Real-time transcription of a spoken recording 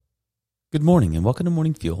Good morning and welcome to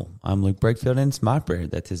Morning Fuel. I'm Luke Brakefield, and it's my prayer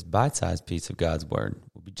that this bite-sized piece of God's Word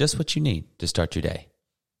will be just what you need to start your day.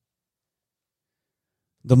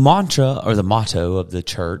 The mantra or the motto of the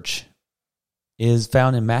church is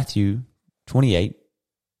found in Matthew 28,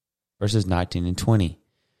 verses 19 and 20.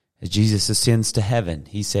 As Jesus ascends to heaven,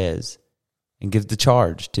 he says, and gives the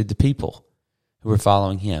charge to the people who are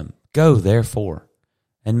following him, "Go, therefore,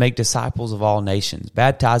 and make disciples of all nations,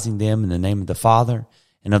 baptizing them in the name of the Father,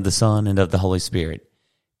 and of the Son, and of the Holy Spirit,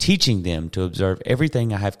 teaching them to observe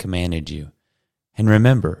everything I have commanded you. And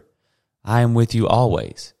remember, I am with you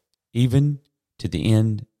always, even to the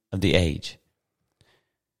end of the age."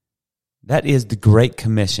 That is the Great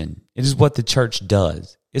Commission. It is what the church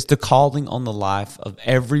does. It's the calling on the life of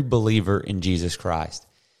every believer in Jesus Christ.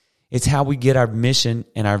 It's how we get our mission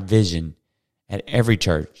and our vision at every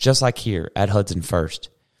church, just like here at Hudson First.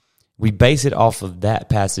 We base it off of that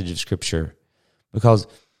passage of Scripture, because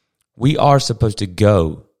we are supposed to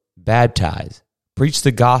go, baptize, preach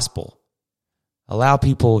the gospel, allow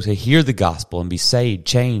people to hear the gospel and be saved,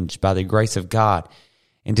 changed by the grace of God,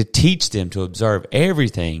 and to teach them to observe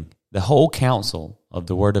everything, the whole counsel of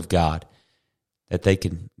the Word of God, that they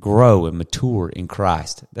can grow and mature in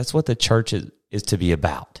Christ. That's what the church is to be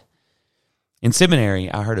about. In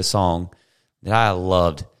seminary, I heard a song that I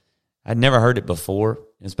loved. I'd never heard it before.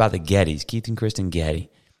 It was by the Gettys, Keith and Kristen Getty.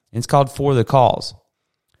 And it's called "For the Cause."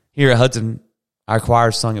 Here at Hudson, our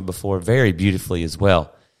choir sung it before very beautifully as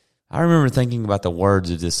well. I remember thinking about the words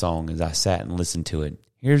of this song as I sat and listened to it.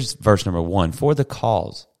 Here's verse number 1. "For the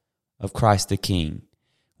cause of Christ the King,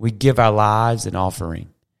 we give our lives an offering,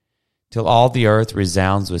 till all the earth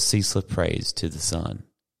resounds with ceaseless praise to the Son.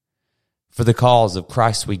 For the cause of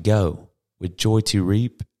Christ we go, with joy to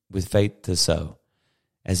reap, with faith to sow,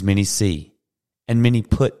 as many see, and many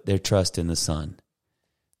put their trust in the Son."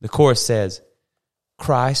 The chorus says,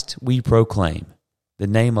 "Christ we proclaim, the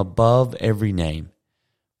name above every name,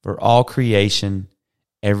 for all creation,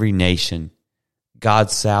 every nation,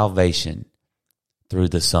 God's salvation through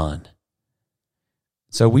the Son."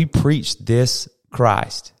 So we preach this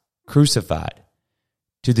Christ crucified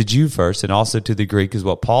to the Jew first and also to the Greek, is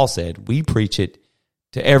what Paul said. We preach it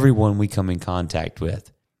to everyone we come in contact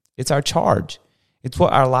with. It's our charge. It's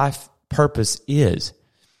what our life purpose is.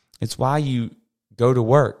 It's why you go to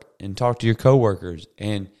work and talk to your coworkers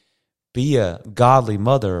and be a godly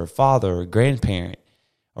mother or father or grandparent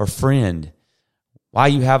or friend. Why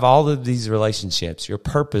you have all of these relationships. Your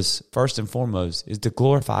purpose, first and foremost, is to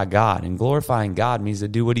glorify God. And glorifying God means to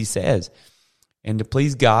do what he says. And to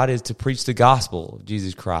please God is to preach the gospel of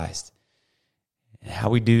Jesus Christ. And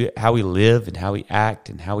how we live and how we act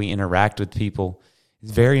and how we interact with people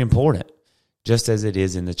is very important, just as it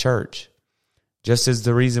is in the church. Just as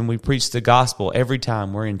the reason we preach the gospel every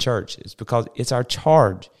time we're in church is because it's our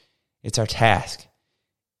charge, it's our task.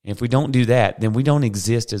 And if we don't do that, then we don't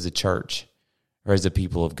exist as a church or as a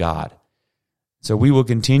people of God. So we will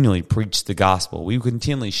continually preach the gospel. We will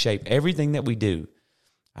continually shape everything that we do,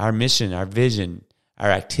 our mission, our vision, our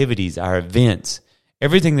activities, our events.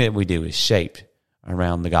 Everything that we do is shaped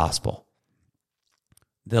around the gospel.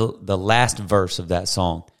 The last verse of that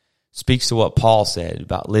song speaks to what Paul said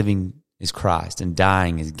about living is Christ and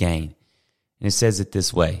dying is gain. And it says it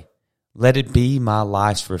this way: "Let it be my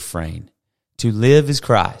life's refrain. To live is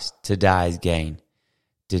Christ, to die is gain.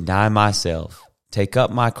 Deny myself, take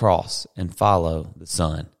up my cross, and follow the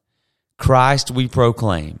Son. Christ we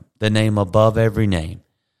proclaim, the name above every name.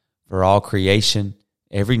 For all creation,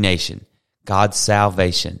 every nation, God's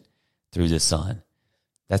salvation through the Son."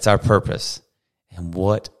 That's our purpose. And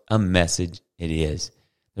what a message it is.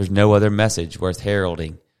 There's no other message worth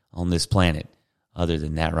heralding on this planet other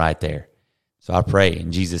than that right there. So I pray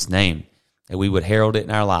in Jesus' name that we would herald it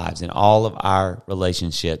in our lives, in all of our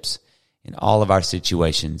relationships, in all of our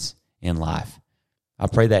situations in life. I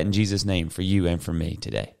pray that in Jesus' name for you and for me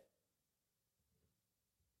today.